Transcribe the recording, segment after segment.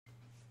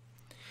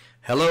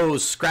Hello,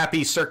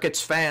 Scrappy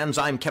Circuits fans.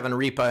 I'm Kevin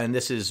Ripa, and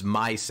this is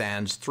my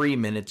Sans 3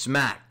 Minutes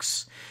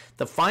Max.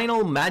 The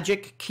final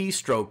magic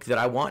keystroke that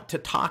I want to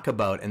talk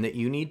about and that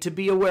you need to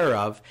be aware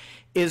of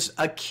is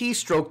a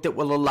keystroke that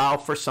will allow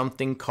for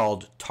something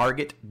called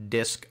target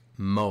disk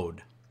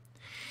mode.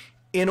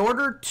 In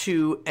order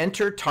to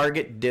enter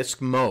target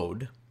disk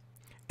mode,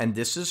 and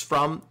this is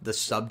from the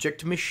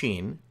subject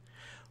machine,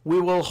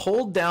 we will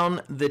hold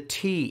down the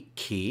T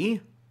key,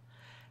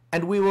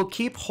 and we will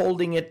keep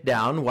holding it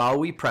down while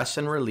we press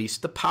and release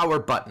the power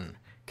button.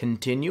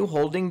 Continue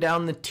holding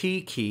down the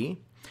T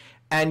key,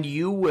 and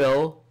you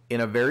will, in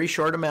a very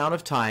short amount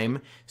of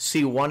time,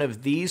 see one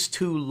of these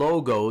two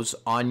logos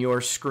on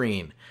your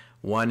screen.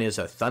 One is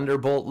a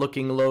Thunderbolt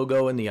looking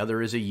logo and the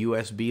other is a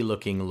USB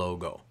looking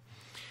logo.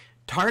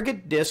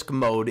 Target disk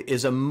mode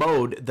is a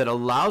mode that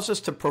allows us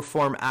to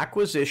perform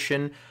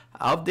acquisition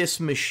of this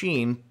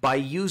machine by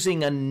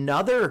using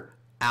another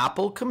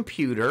Apple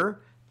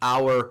computer,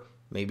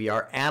 maybe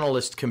our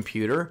analyst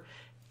computer,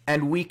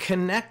 and we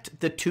connect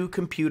the two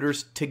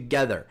computers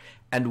together,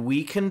 and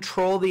we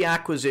control the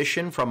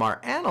acquisition from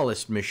our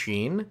analyst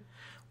machine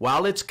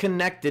while it's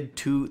connected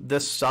to the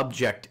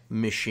subject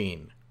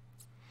machine.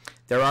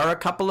 There are a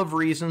couple of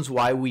reasons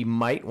why we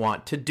might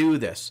want to do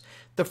this.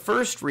 The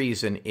first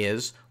reason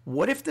is,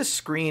 what if the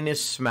screen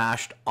is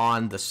smashed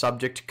on the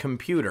subject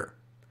computer?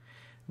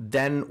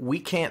 Then we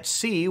can't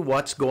see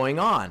what's going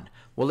on.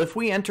 Well, if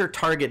we enter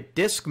target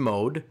disk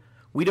mode,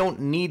 we don't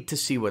need to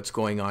see what's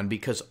going on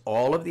because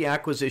all of the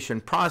acquisition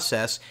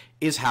process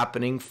is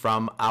happening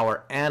from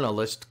our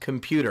analyst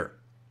computer.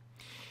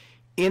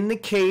 In the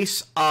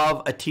case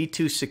of a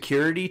T2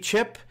 security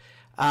chip,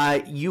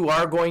 you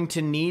are going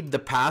to need the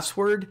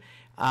password.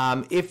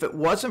 If it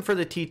wasn't for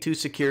the T2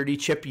 security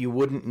chip, you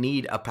wouldn't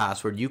need a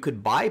password. You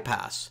could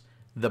bypass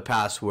the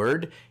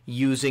password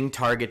using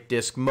target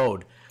disk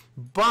mode.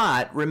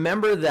 But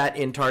remember that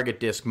in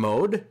target disk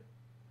mode,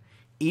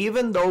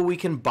 even though we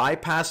can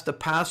bypass the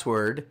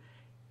password,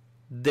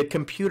 the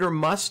computer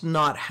must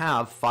not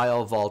have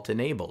File Vault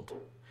enabled.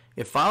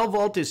 If File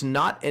Vault is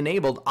not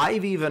enabled,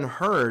 I've even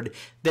heard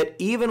that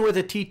even with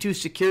a T2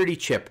 security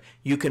chip,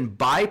 you can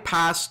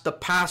bypass the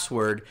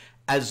password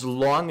as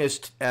long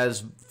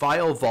as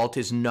File Vault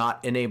is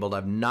not enabled.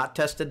 I've not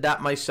tested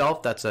that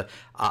myself. That's a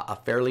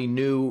fairly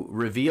new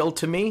reveal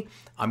to me.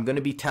 I'm going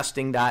to be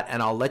testing that,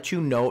 and I'll let you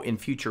know in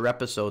future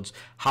episodes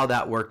how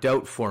that worked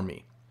out for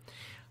me.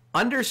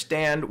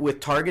 Understand,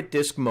 with target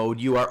disk mode,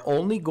 you are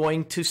only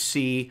going to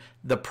see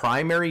the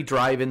primary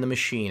drive in the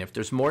machine. If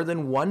there's more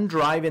than one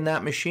drive in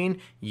that machine,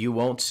 you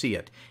won't see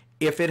it.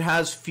 If it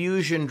has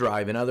fusion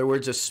drive, in other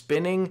words, a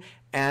spinning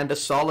and a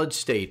solid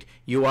state,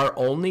 you are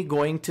only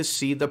going to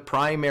see the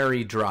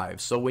primary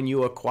drive. So when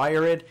you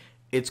acquire it,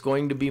 it's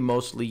going to be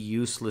mostly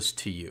useless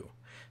to you.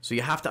 So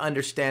you have to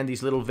understand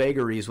these little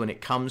vagaries when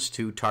it comes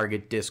to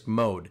target disk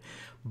mode.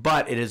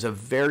 But it is a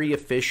very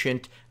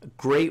efficient,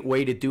 great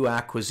way to do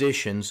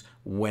acquisitions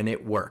when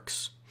it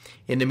works.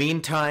 In the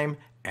meantime,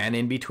 and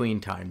in between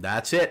time,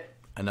 that's it.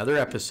 Another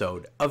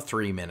episode of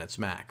 3 Minutes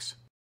Max.